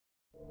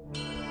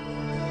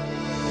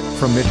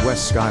From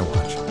Midwest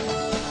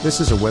Skywatch, this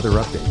is a weather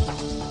update.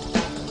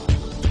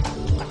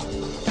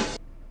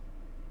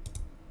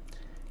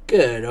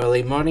 Good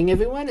early morning,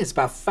 everyone. It's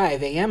about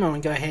 5 a.m. I'm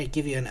going to go ahead and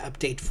give you an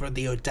update for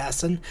the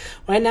Odessa.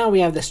 Right now,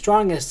 we have the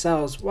strongest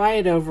cells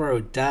right over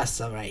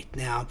Odessa right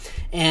now,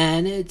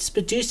 and it's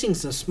producing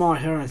some small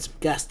hail and some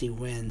gusty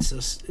winds. So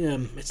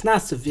it's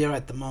not severe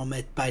at the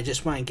moment, but I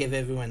just want to give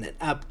everyone an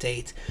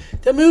update.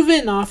 They're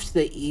moving off to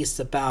the east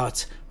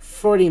about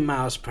 40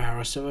 miles per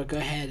hour, so we'll go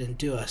ahead and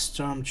do a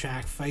storm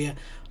track for you.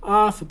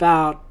 Off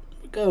about,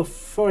 go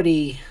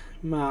 40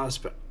 miles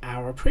per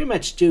hour, pretty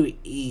much due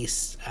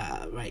east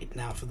right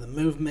now for the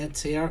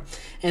movements here,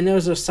 and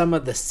those are some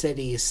of the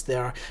cities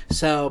there.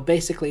 So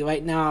basically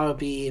right now it'll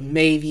be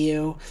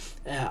Mayview,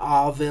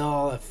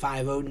 Allville at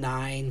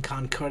 509,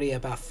 Concordia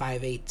about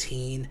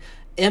 518,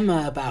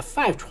 Emma about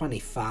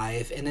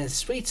 525, and then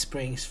Sweet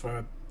Springs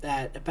for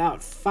at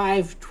about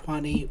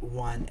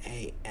 5:21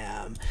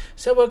 a.m.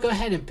 So we'll go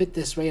ahead and put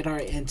this radar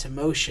into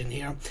motion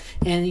here,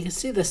 and you can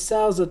see the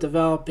cells are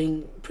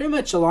developing pretty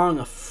much along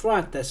a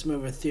front that's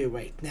moving through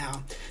right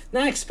now.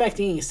 Not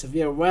expecting any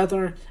severe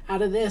weather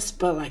out of this,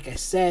 but like I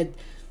said,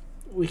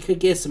 we could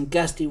get some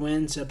gusty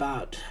winds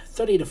about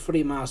 30 to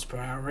 40 miles per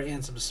hour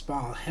and some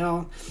small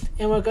hail.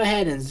 And we'll go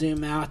ahead and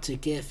zoom out to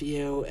give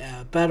you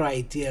a better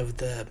idea of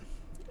the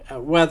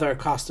weather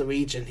across the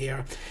region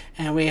here.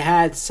 And we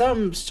had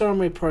some storm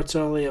reports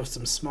earlier of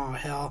some small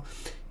hail.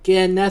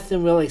 Again,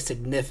 nothing really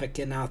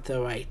significant out there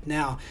right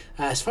now.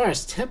 As far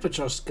as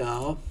temperatures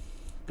go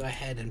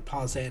ahead and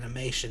pause the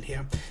animation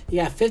here.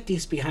 You got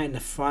 50s behind the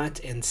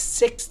front and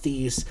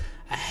 60s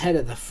ahead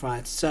of the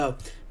front. So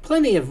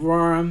plenty of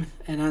warm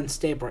and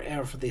unstable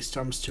air for these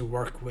storms to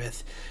work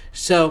with.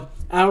 So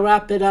I'll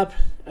wrap it up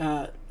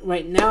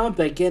right now.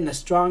 But again, the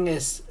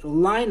strongest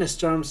line of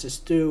storms is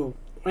through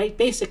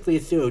basically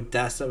through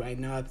Odessa right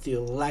now, up through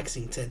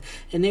Lexington,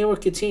 and they will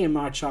continue to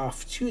march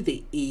off to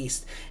the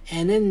east.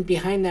 And then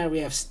behind that we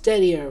have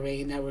steadier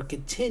rain that will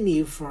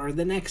continue for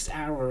the next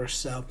hour or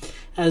so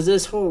as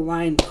this whole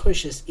line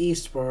pushes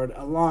eastward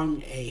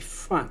along a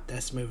front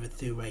that's moving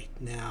through right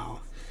now.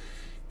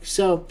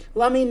 So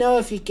let me know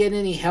if you get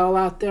any hail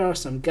out there or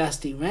some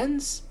gusty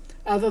winds.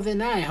 Other than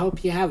that, I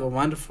hope you have a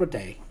wonderful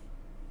day.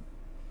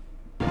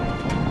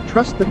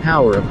 Trust the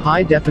power of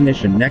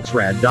high-definition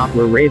NEXRAD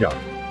Doppler radar.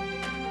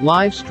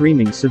 Live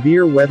streaming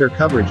severe weather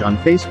coverage on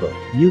Facebook,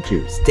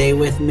 YouTube. Stay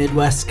with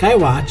Midwest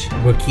Skywatch.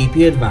 We'll keep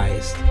you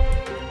advised.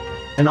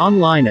 And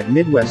online at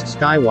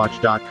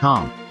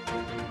MidwestSkywatch.com.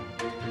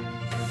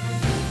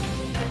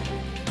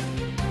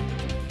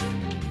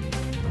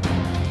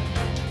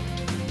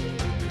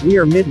 We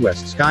are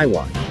Midwest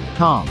Skywatch.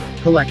 Calm,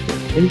 collected,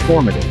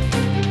 informative.